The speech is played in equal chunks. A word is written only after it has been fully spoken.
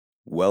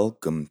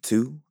Welcome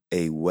to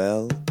A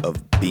Well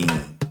of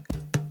Being.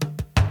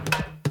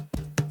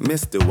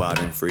 Mr. Wild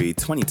and Free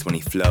 2020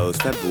 flows,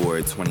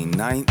 February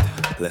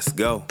 29th. Let's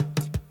go.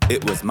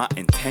 It was my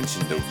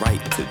intention to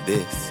write to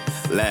this.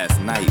 Last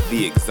night,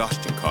 the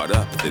exhaustion caught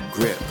up the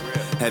grip.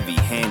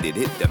 Heavy-handed,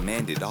 it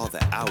demanded all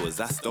the hours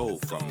I stole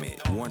from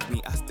it. Warned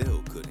me I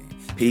still couldn't.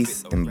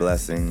 Peace and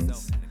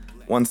blessings.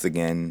 Once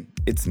again,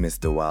 it's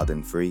Mr. Wild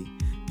and Free,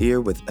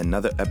 here with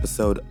another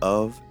episode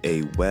of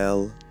A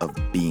Well of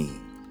Being.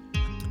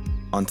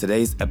 On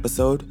today's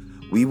episode,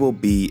 we will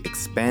be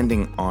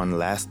expanding on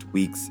last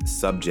week's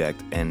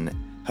subject and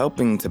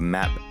helping to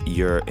map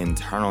your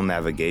internal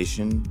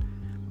navigation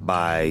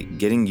by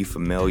getting you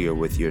familiar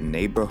with your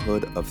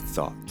neighborhood of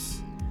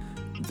thoughts,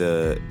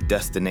 the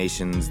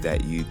destinations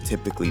that you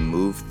typically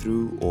move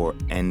through or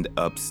end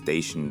up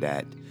stationed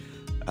at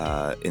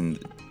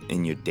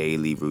in your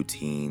daily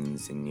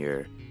routines, in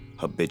your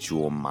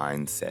habitual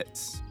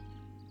mindsets.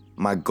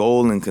 My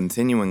goal in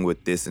continuing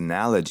with this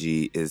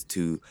analogy is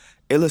to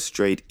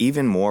illustrate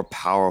even more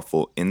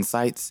powerful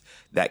insights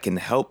that can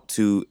help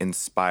to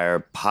inspire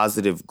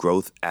positive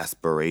growth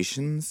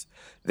aspirations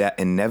that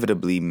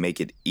inevitably make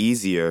it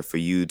easier for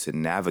you to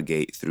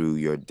navigate through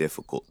your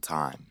difficult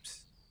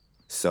times.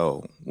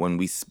 So, when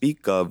we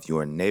speak of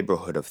your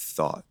neighborhood of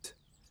thought,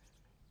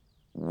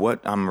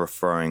 what I'm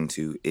referring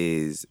to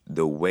is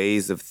the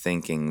ways of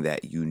thinking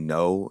that you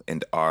know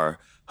and are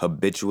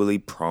habitually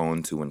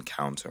prone to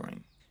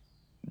encountering.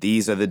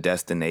 These are the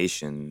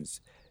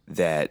destinations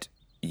that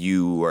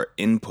you are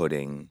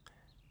inputting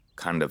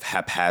kind of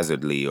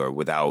haphazardly or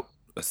without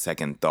a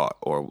second thought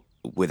or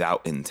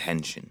without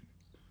intention.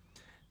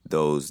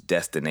 Those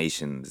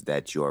destinations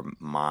that your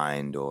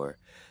mind or,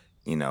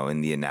 in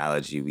the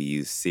analogy we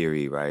use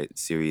Siri, right?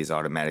 Siri is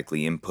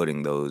automatically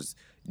inputting those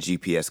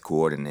GPS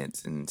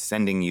coordinates and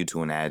sending you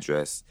to an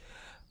address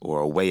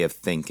or a way of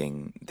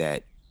thinking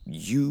that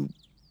you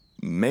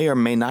may or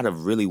may not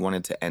have really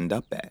wanted to end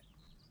up at.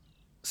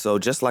 So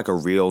just like a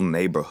real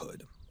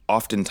neighborhood,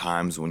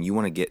 oftentimes when you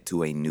want to get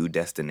to a new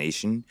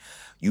destination,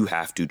 you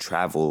have to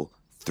travel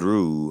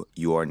through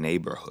your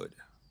neighborhood.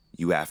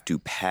 You have to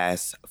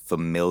pass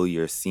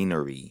familiar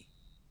scenery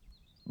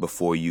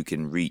before you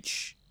can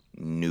reach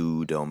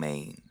new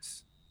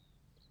domains.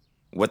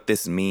 What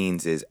this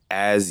means is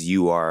as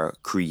you are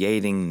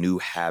creating new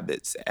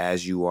habits,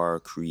 as you are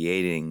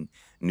creating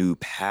new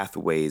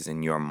pathways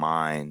in your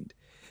mind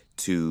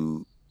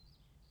to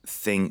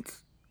think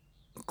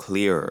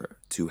clearer,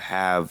 to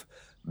have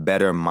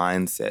better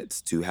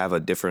mindsets, to have a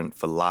different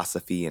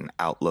philosophy and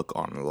outlook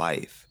on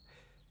life,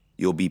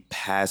 you'll be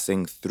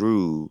passing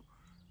through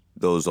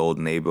those old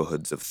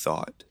neighborhoods of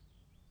thought.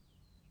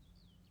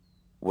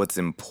 What's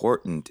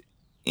important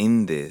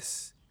in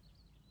this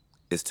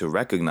is to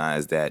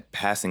recognize that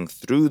passing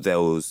through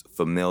those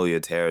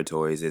familiar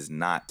territories is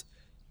not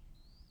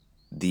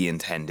the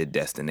intended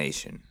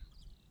destination.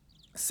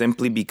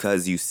 Simply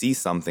because you see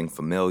something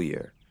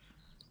familiar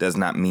does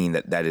not mean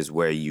that that is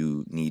where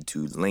you need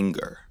to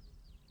linger,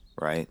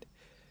 right?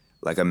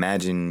 Like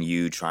imagine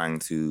you trying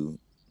to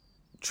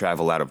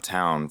travel out of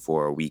town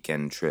for a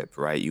weekend trip,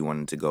 right? You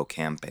wanted to go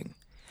camping.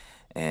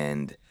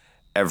 And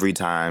every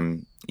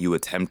time you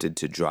attempted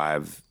to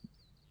drive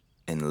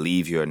and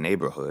leave your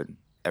neighborhood,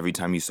 every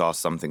time you saw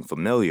something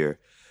familiar,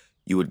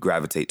 you would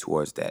gravitate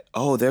towards that.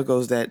 Oh, there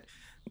goes that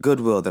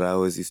Goodwill that I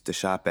always used to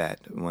shop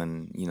at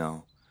when,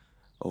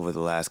 over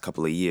the last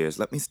couple of years.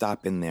 Let me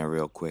stop in there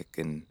real quick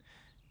and,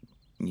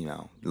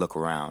 look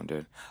around.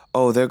 Or,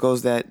 oh, there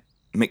goes that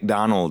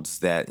McDonald's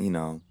that,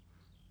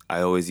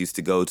 I always used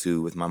to go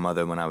to with my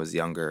mother when I was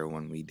younger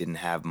when we didn't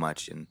have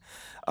much. And,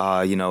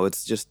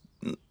 it's just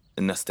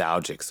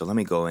nostalgic. So let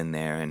me go in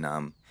there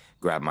and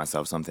grab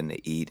myself something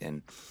to eat.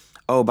 And,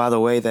 oh, by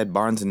the way, that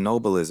Barnes &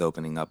 Noble is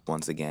opening up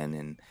once again.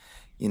 And,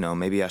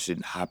 maybe I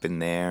should hop in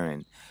there.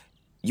 And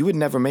you would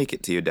never make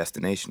it to your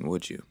destination,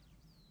 would you?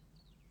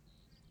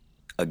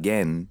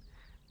 Again,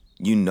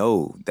 you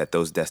know that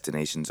those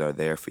destinations are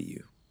there for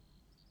you.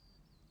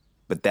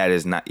 But that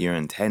is not your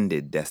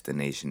intended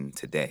destination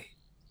today.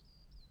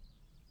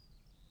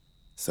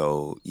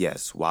 So,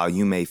 yes, while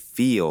you may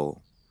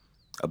feel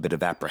a bit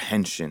of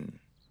apprehension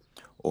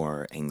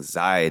or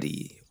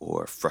anxiety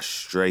or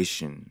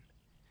frustration,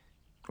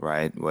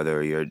 right?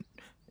 Whether you're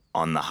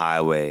on the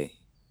highway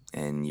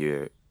and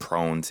you're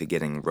prone to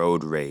getting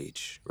road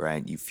rage,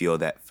 right? You feel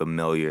that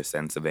familiar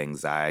sense of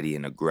anxiety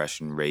and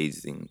aggression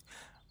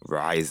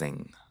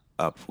rising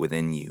up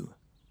within you.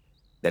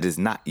 That is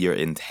not your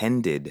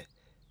intended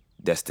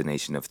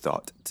destination of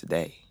thought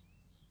today.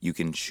 You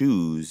can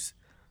choose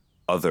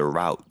other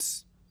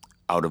routes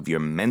out of your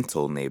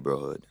mental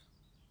neighborhood,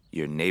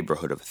 your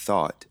neighborhood of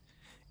thought,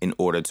 in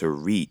order to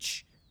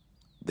reach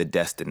the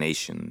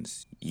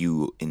destinations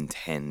you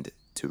intend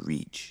to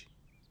reach.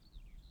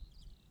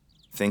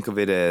 Think of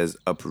it as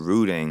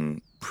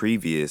uprooting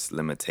previous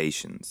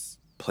limitations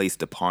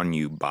placed upon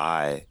you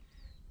by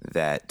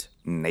that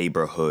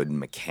neighborhood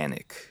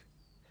mechanic,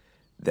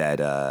 that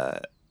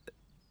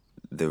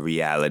the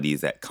realities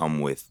that come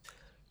with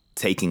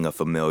taking a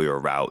familiar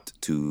route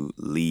to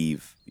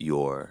leave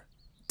your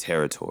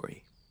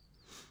territory.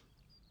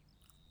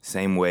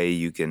 Same way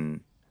you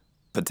can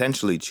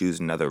potentially choose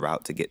another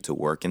route to get to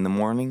work in the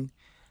morning,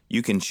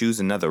 you can choose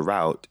another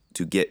route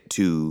to get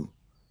to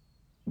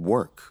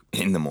work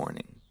in the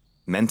morning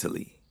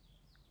mentally.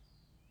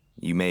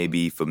 You may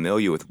be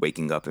familiar with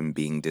waking up and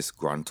being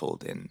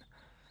disgruntled and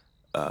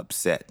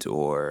upset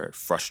or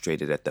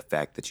frustrated at the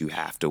fact that you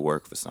have to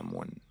work for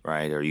someone,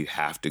 right? Or you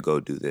have to go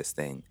do this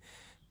thing.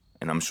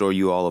 And I'm sure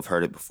you all have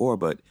heard it before,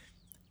 but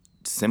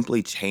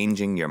simply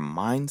changing your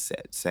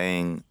mindset,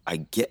 saying, I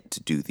get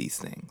to do these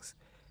things,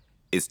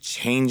 is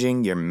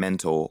changing your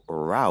mental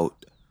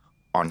route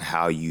on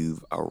how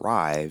you've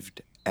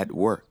arrived at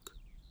work.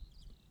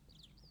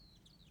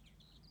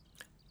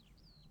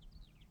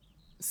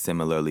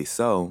 Similarly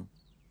so,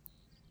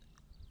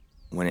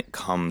 when it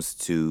comes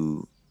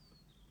to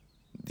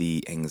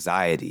the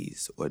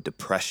anxieties or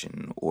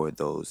depression or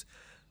those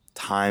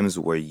times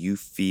where you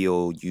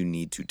feel you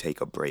need to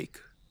take a break.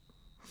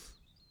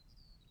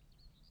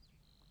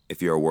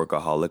 If you're a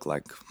workaholic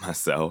like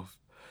myself,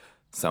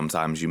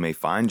 sometimes you may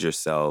find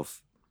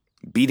yourself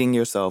beating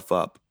yourself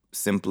up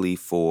simply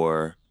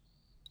for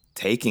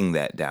taking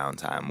that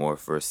downtime or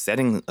for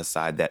setting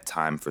aside that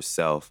time for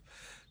self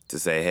to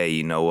say, hey,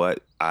 you know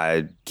what?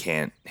 I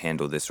can't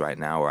handle this right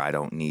now, or I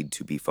don't need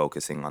to be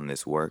focusing on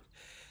this work.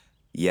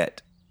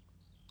 Yet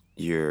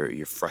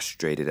you're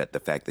frustrated at the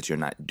fact that you're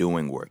not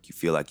doing work. You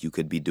feel like you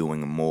could be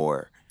doing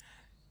more.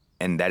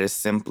 And that is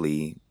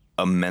simply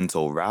a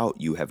mental route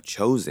you have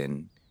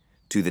chosen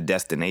to the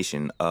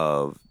destination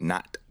of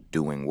not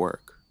doing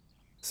work.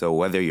 So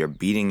whether you're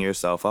beating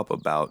yourself up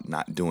about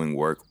not doing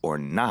work or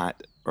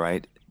not,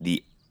 right,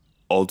 the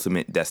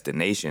ultimate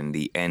destination,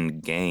 the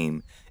end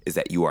game, is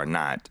that you are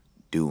not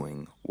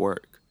doing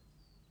work.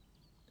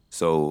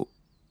 So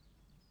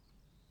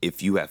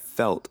if you have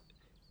felt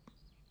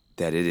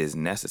that it is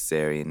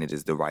necessary and it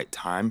is the right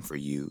time for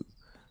you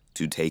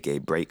to take a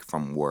break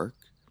from work,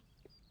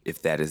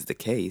 if that is the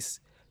case,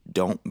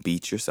 don't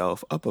beat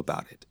yourself up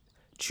about it.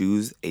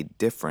 Choose a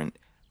different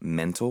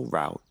mental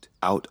route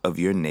out of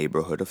your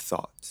neighborhood of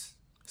thoughts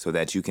so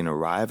that you can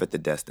arrive at the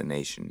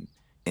destination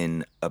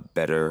in a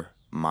better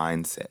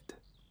mindset.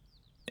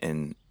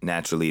 And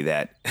naturally,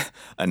 that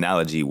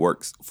analogy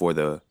works for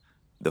the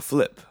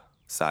flip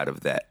side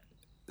of that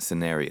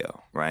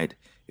scenario, right?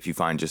 If you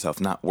find yourself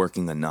not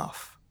working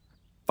enough,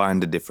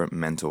 find a different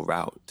mental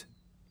route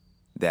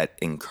that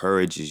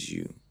encourages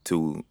you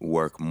to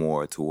work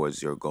more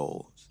towards your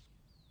goals.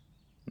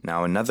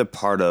 Now, another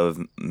part of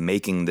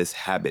making this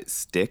habit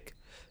stick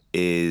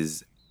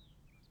is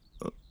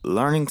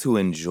learning to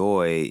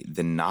enjoy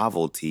the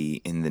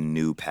novelty in the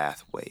new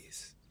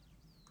pathways.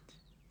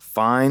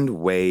 Find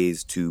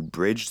ways to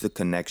bridge the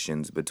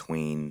connections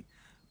between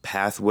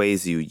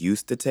pathways you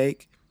used to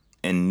take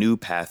and new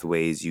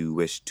pathways you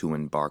wish to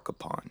embark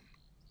upon.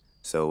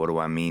 So what do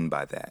I mean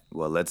by that?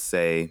 Well, let's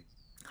say,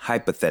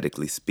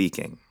 hypothetically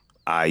speaking,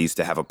 I used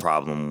to have a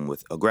problem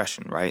with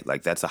aggression, right?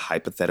 Like that's a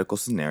hypothetical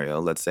scenario.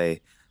 Let's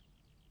say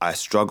I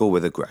struggle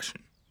with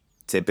aggression.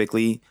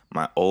 Typically,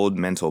 my old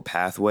mental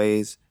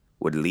pathways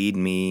would lead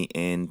me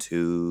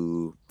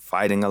into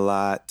fighting a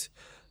lot,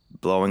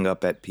 blowing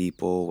up at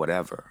people,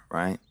 whatever,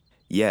 right?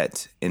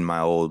 Yet, in my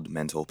old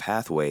mental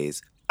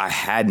pathways, I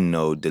had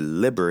no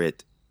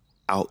deliberate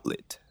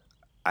outlet.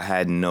 I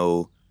had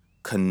no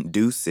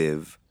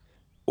conducive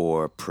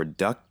or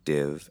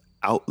productive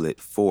outlet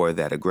for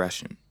that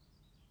aggression.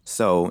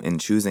 So, in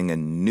choosing a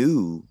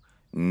new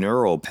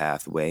neural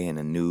pathway and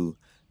a new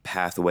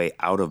pathway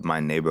out of my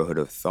neighborhood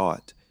of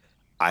thought,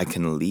 I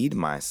can lead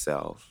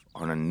myself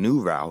on a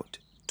new route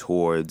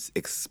towards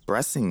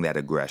expressing that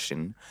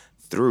aggression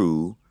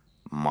through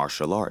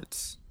martial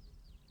arts.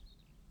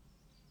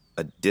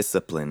 A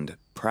disciplined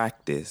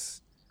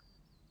practice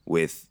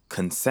with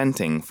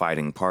consenting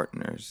fighting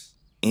partners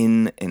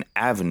in an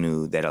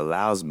avenue that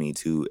allows me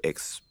to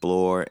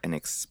explore and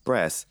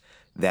express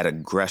that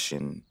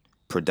aggression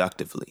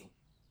productively.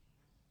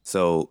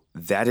 So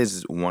that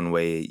is one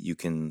way you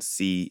can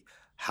see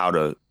how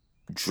to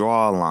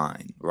draw a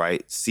line,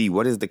 right? See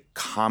what is the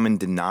common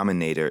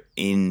denominator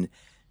in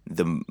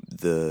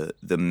the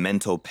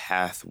mental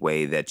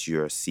pathway that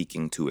you're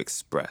seeking to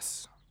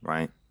express,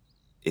 right?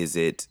 Is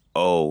it,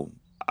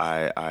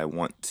 I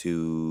want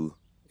to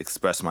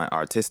express my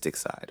artistic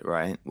side,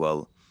 right?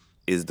 Well,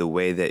 is the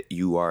way that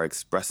you are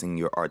expressing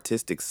your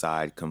artistic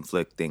side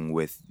conflicting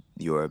with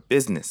your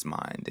business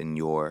mind and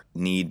your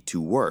need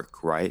to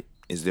work, right?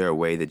 Is there a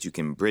way that you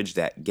can bridge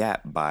that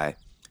gap by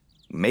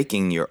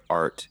making your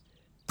art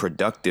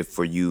productive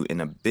for you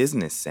in a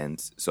business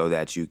sense so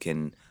that you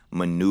can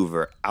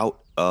maneuver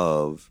out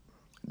of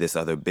this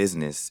other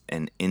business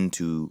and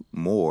into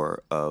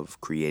more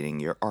of creating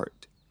your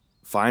art?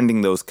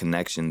 Finding those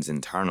connections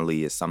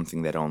internally is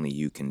something that only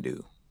you can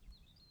do.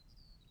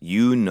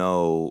 You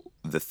know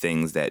the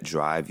things that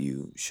drive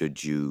you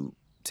should you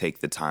take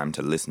the time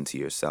to listen to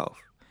yourself.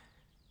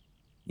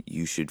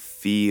 You should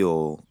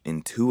feel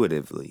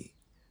intuitively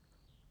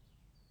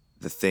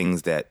the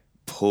things that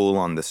pull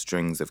on the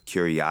strings of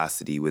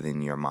curiosity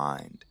within your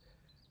mind,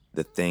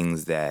 the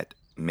things that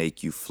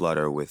make you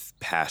flutter with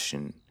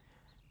passion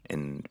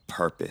and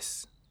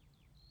purpose.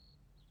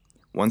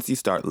 Once you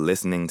start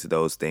listening to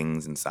those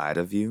things inside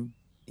of you,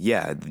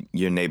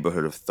 your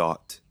neighborhood of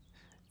thought.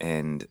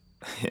 And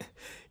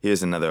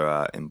here's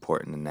another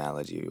important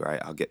analogy,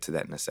 right? I'll get to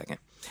that in a second.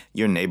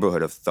 Your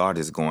neighborhood of thought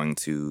is going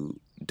to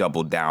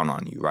double down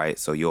on you, right?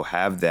 So you'll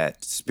have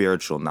that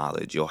spiritual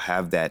knowledge. You'll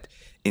have that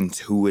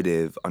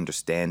intuitive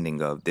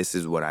understanding of this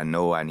is what I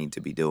know I need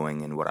to be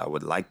doing and what I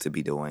would like to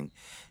be doing.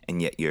 And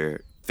yet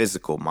your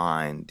physical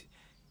mind,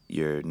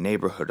 your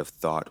neighborhood of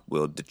thought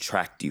will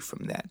detract you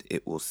from that.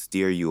 It will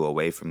steer you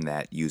away from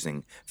that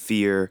using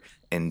fear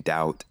and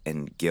doubt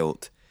and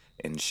guilt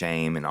and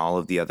shame and all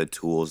of the other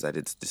tools at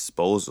its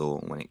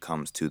disposal when it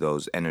comes to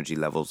those energy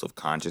levels of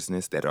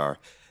consciousness that are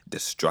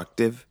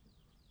destructive.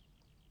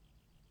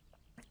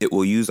 It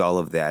will use all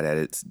of that at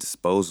its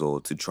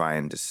disposal to try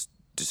and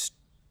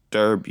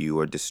disturb you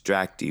or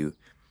distract you.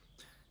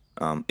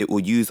 It will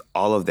use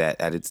all of that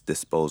at its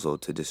disposal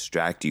to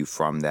distract you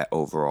from that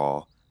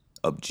overall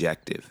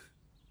objective.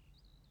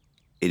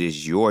 It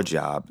is your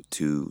job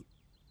to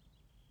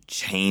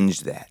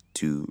change that,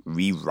 to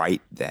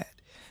rewrite that.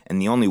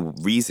 And the only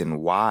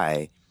reason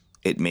why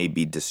it may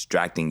be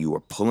distracting you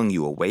or pulling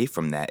you away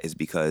from that is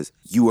because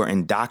you are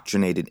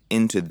indoctrinated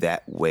into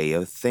that way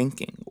of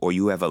thinking, or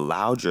you have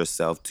allowed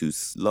yourself to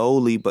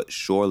slowly but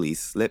surely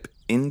slip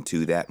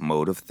into that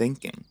mode of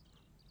thinking.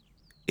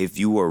 If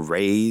you were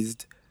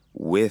raised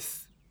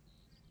with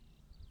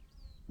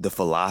the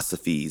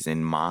philosophies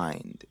in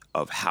mind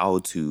of how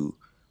to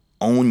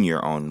own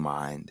your own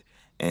mind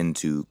and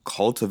to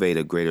cultivate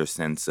a greater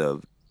sense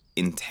of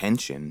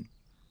intention,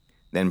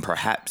 then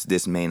perhaps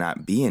this may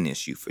not be an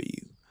issue for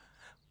you.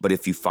 But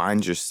if you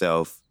find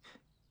yourself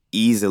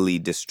easily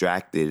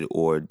distracted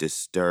or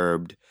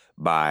disturbed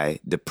by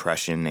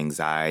depression,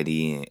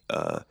 anxiety,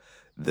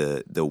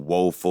 the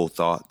woeful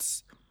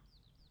thoughts,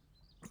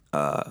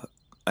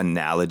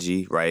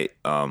 analogy, right?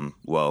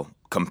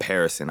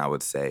 Comparison, I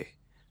would say,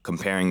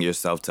 comparing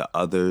yourself to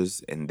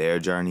others and their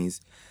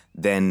journeys,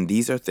 then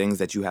these are things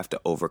that you have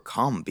to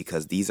overcome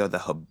because these are the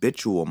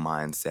habitual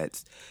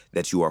mindsets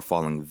that you are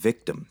falling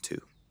victim to.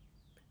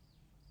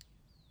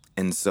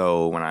 And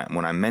so when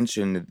I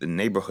mentioned the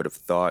neighborhood of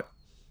thought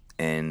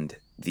and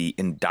the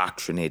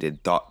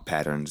indoctrinated thought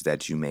patterns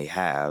that you may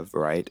have,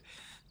 right?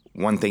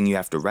 One thing you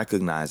have to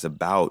recognize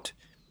about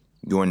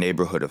your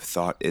neighborhood of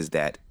thought is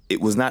that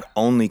it was not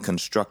only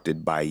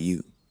constructed by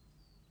you.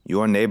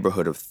 Your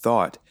neighborhood of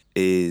thought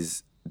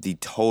is the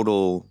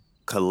total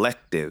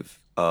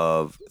collective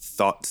of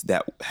thoughts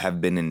that have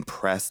been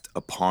impressed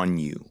upon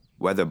you,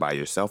 whether by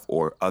yourself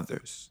or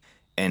others,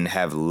 and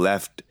have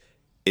left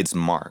its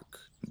mark.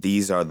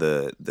 These are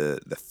the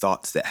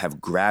thoughts that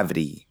have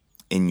gravity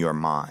in your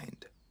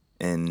mind.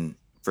 And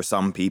for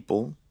some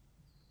people,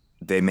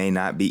 they may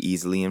not be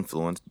easily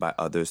influenced by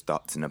others'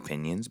 thoughts and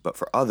opinions, but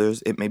for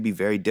others, it may be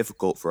very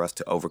difficult for us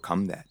to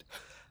overcome that,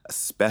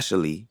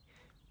 especially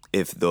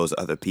if those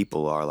other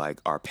people are like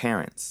our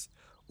parents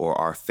or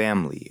our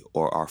family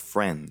or our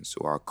friends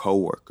or our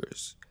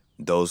coworkers.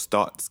 Those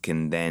thoughts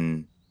can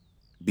then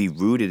be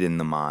rooted in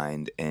the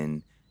mind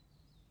and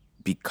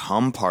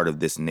become part of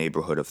this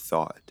neighborhood of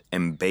thought.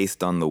 And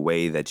based on the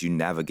way that you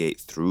navigate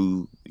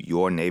through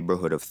your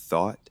neighborhood of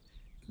thought,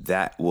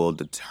 that will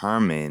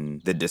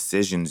determine the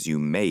decisions you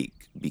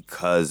make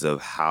because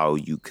of how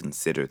you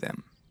consider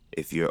them.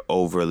 If you're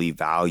overly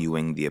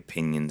valuing the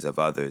opinions of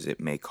others, it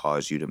may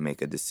cause you to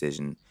make a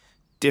decision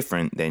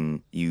different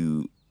than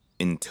you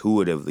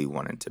intuitively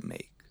wanted to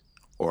make.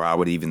 Or I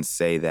would even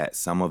say that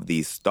some of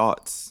these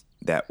thoughts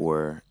that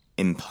were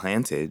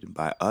implanted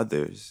by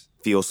others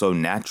feel so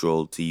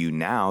natural to you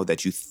now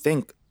that you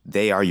think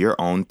they are your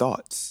own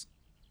thoughts.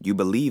 You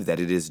believe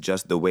that it is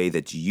just the way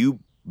that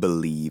you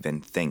believe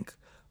and think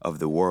of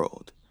the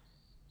world,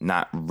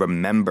 not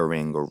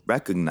remembering or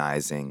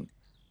recognizing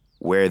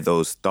where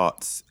those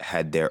thoughts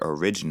had their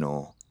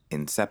original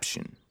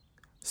inception.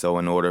 So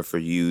in order for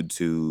you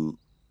to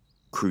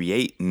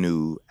create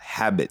new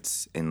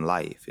habits in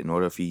life, in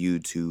order for you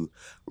to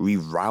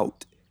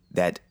reroute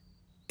that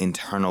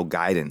internal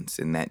guidance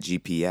in that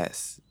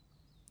GPS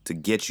to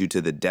get you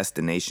to the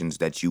destinations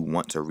that you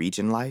want to reach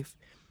in life,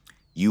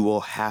 you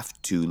will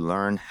have to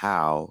learn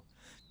how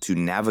to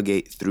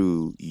navigate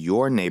through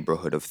your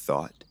neighborhood of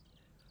thought,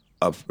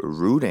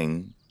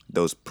 uprooting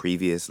those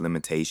previous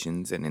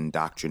limitations and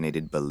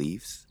indoctrinated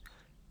beliefs,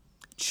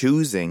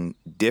 choosing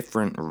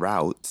different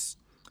routes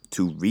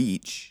to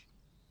reach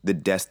the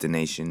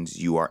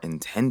destinations you are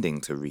intending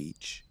to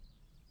reach,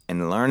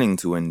 and learning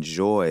to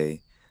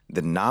enjoy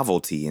the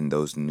novelty in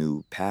those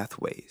new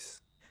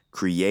pathways,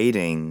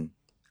 creating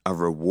a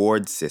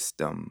reward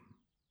system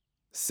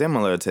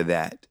similar to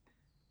that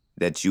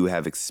you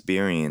have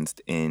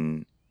experienced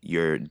in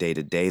your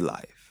day-to-day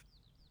life.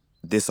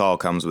 This all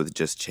comes with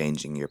just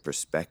changing your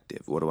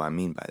perspective. What do I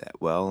mean by that?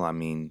 Well,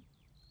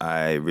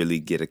 I really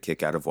get a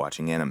kick out of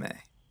watching anime,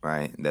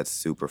 right? That's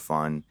super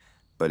fun.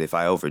 But if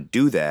I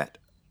overdo that,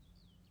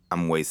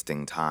 I'm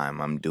wasting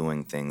time. I'm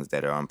doing things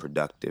that are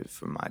unproductive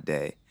for my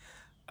day.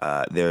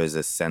 there is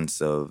a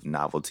sense of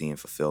novelty and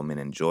fulfillment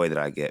and joy that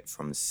I get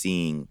from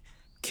seeing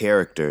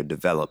character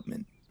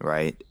development,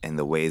 right? And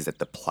the ways that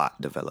the plot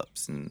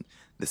develops and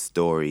the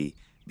story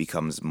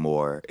becomes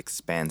more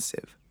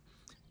expansive.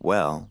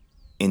 Well,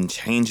 in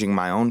changing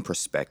my own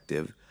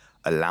perspective,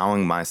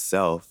 allowing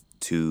myself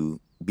to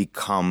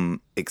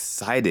become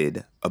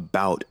excited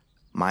about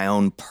my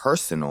own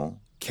personal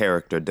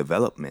character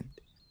development,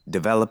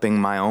 developing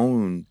my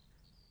own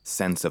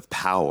sense of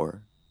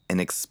power, and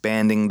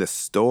expanding the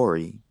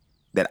story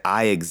that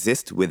I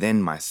exist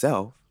within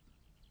myself,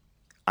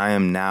 I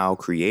am now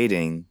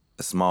creating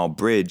a small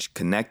bridge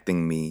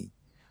connecting me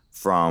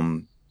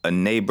from a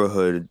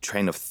neighborhood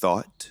train of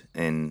thought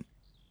and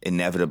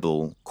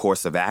inevitable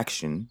course of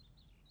action,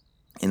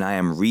 and I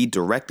am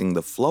redirecting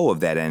the flow of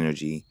that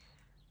energy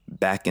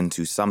back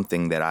into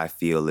something that I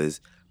feel is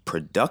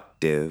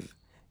productive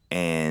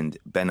and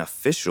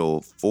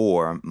beneficial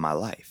for my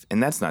life.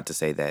 And that's not to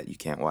say that you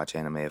can't watch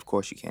anime. Of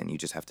course you can. You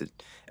just have to,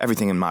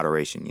 everything in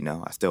moderation, you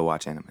know? I still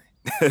watch anime.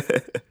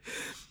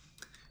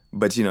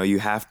 But, you know, you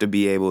have to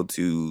be able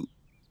to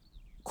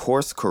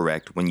course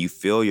correct when you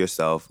feel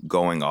yourself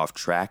going off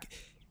track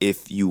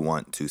if you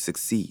want to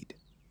succeed.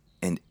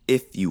 And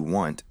if you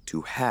want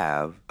to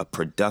have a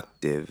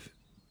productive,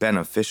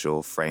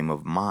 beneficial frame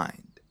of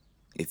mind.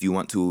 If you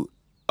want to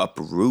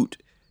uproot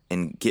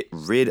and get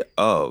rid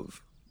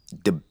of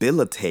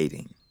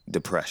debilitating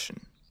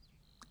depression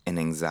and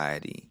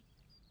anxiety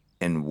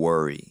and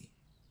worry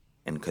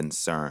and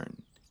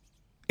concern.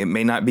 It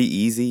may not be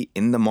easy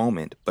in the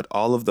moment, but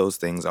all of those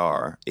things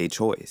are a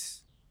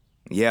choice.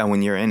 Yeah,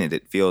 when you're in it,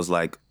 it feels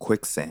like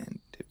quicksand.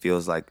 It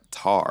feels like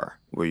tar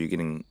where you're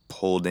getting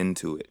pulled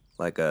into it,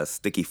 like a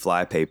sticky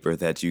flypaper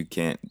that you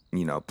can't,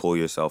 pull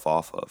yourself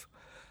off of.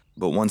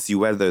 But once you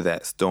weather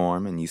that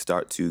storm and you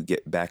start to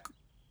get back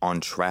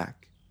on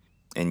track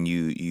and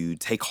you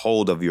take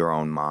hold of your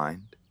own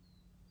mind,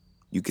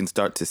 you can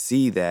start to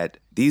see that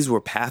these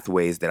were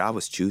pathways that I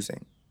was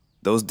choosing.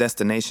 Those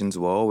destinations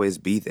will always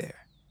be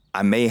there.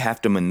 I may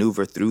have to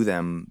maneuver through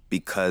them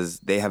because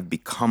they have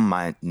become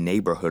my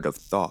neighborhood of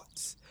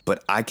thoughts.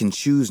 But I can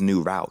choose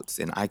new routes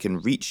and I can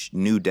reach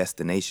new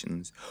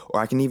destinations, or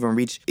I can even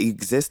reach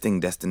existing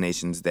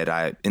destinations that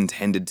I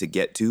intended to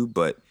get to,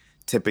 but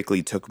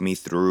typically took me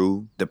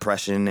through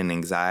depression and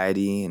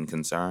anxiety and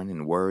concern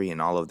and worry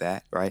and all of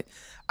that, right?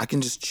 I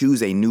can just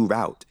choose a new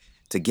route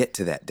to get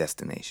to that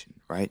destination,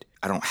 right?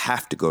 I don't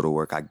have to go to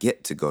work. I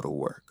get to go to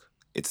work.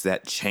 It's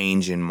that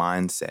change in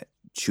mindset,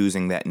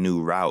 choosing that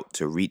new route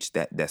to reach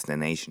that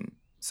destination.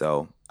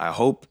 So I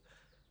hope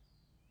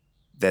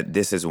that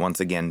this has once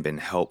again been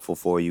helpful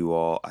for you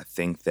all. I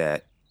think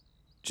that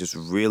just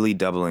really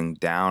doubling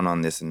down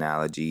on this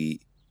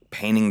analogy,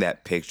 painting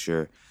that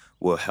picture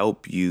will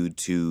help you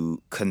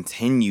to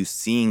continue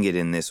seeing it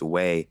in this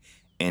way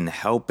and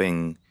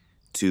helping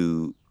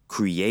to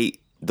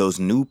create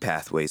those new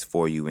pathways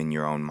for you in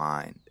your own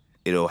mind.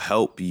 It'll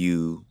help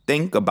you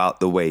think about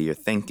the way you're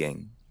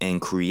thinking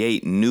and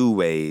create new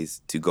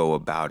ways to go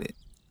about it.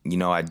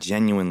 I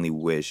genuinely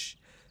wish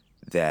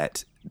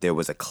that there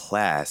was a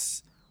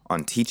class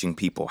on teaching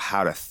people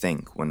how to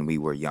think when we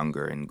were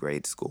younger in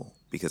grade school,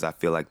 because I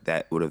feel like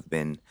that would have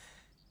been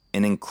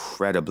an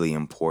incredibly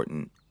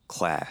important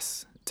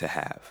class to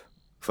have.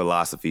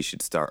 Philosophy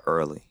should start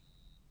early.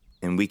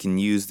 And we can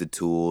use the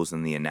tools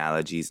and the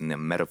analogies and the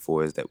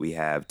metaphors that we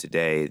have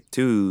today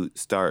to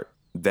start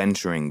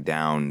venturing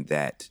down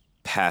that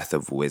path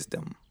of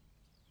wisdom.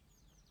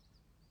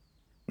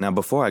 Now,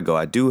 before I go,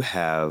 I do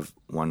have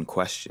one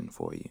question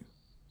for you.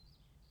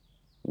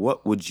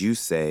 What would you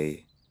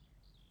say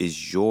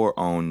is your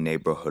own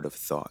neighborhood of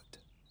thought?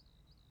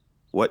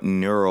 What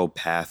neural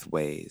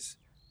pathways,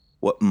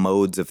 what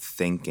modes of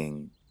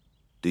thinking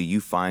do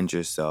you find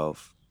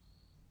yourself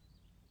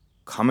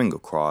coming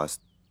across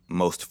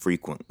most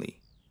frequently?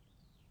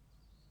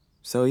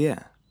 So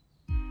yeah,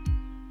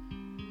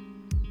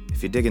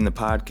 if you're digging the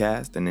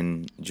podcast and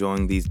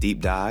enjoying these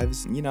deep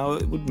dives,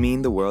 it would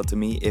mean the world to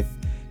me if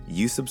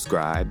you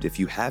subscribed, if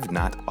you have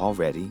not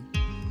already.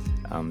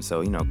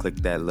 So click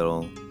that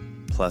little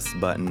plus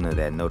button or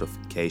that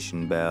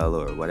notification bell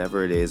or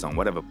whatever it is on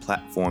whatever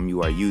platform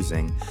you are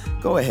using.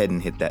 Go ahead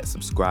and hit that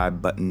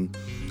subscribe button.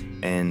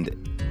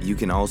 And you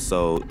can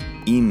also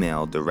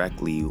email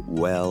directly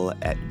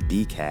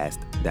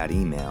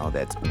well@bcast.email.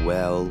 That's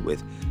well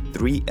with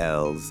 3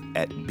 L's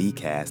at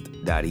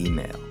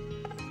bcast.email.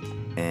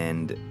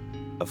 And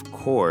of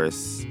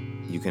course,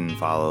 you can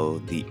follow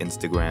the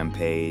Instagram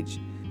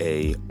page,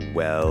 a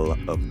Well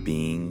of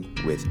Being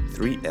with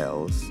 3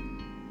 L's.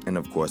 And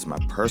of course, my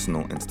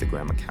personal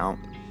Instagram account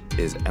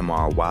is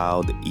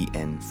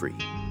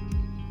mrwildefree.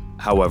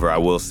 However, I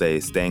will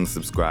say staying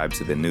subscribed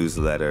to the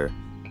newsletter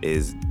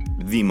is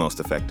the most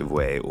effective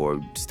way,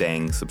 or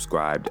staying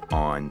subscribed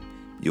on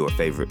your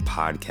favorite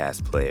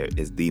podcast player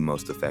is the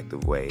most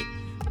effective way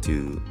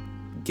to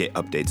get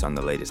updates on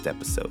the latest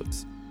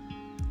episodes.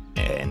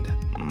 And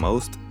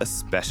most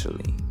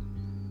especially,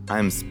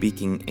 I'm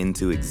speaking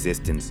into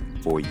existence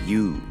for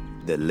you,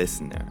 the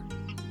listener,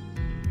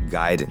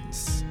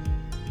 guidance,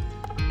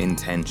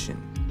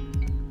 intention,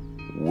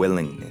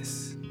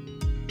 willingness,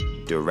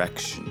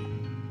 direction,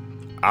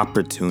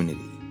 opportunity,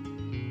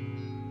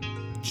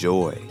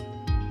 joy,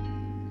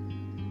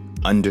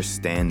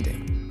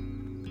 understanding,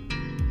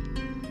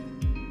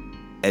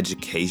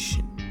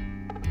 education,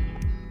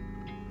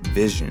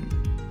 vision,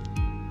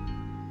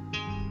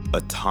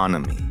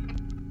 autonomy,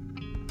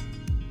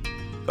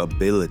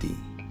 ability,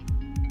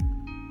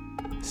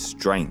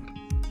 strength,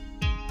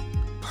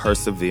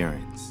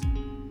 perseverance,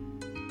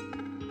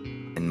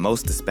 and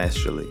most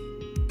especially,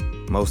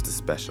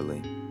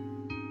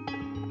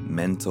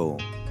 mental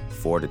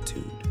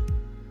fortitude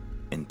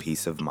and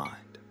peace of mind.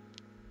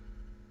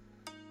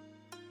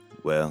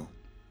 Well,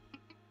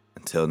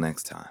 until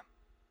next time.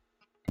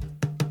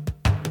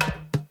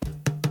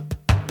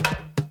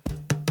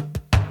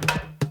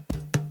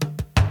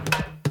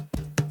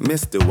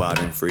 Mr. Wild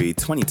and Free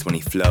 2020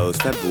 flows,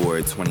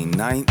 February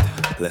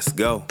 29th. Let's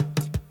go.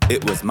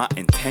 It was my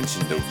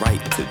intention to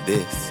write to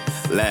this.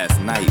 Last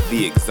night,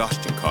 the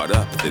exhaustion caught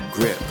up the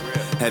grip.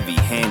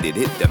 Heavy-handed,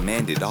 it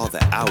demanded all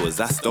the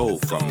hours I stole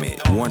from it.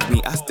 Warned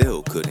me I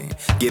still couldn't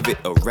give it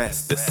a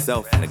rest. The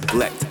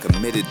self-neglect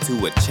committed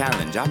to a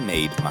challenge I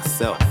made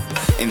myself.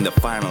 In the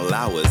final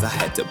hours, I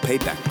had to pay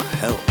back my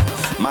health.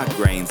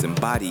 Migraines and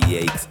body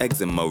aches,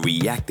 eczema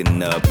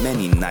reacting up.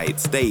 Many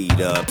nights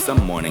stayed up,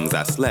 some mornings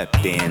I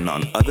slept in.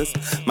 On others,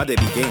 my day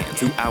began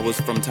 2 hours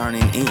from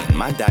turning in.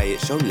 My diet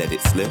show let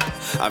it slip.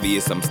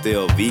 Obvious I'm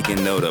still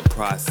vegan, though the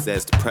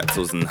processed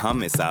pretzels and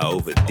hummus I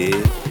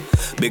overdid.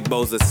 Big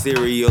bowls of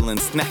cereal and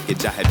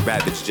snackage I had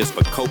ravaged just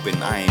for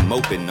coping. I ain't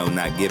moping, no,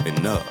 not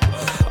giving up.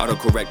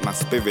 Autocorrect, my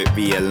spirit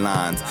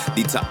realigns.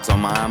 Detox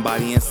on mind,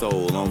 body, and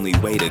soul. Only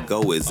way to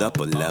go is up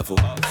a level.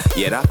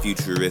 Yet I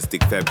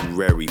futuristic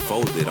February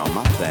folded on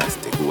my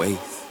plastic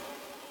waste.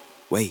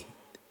 Wait.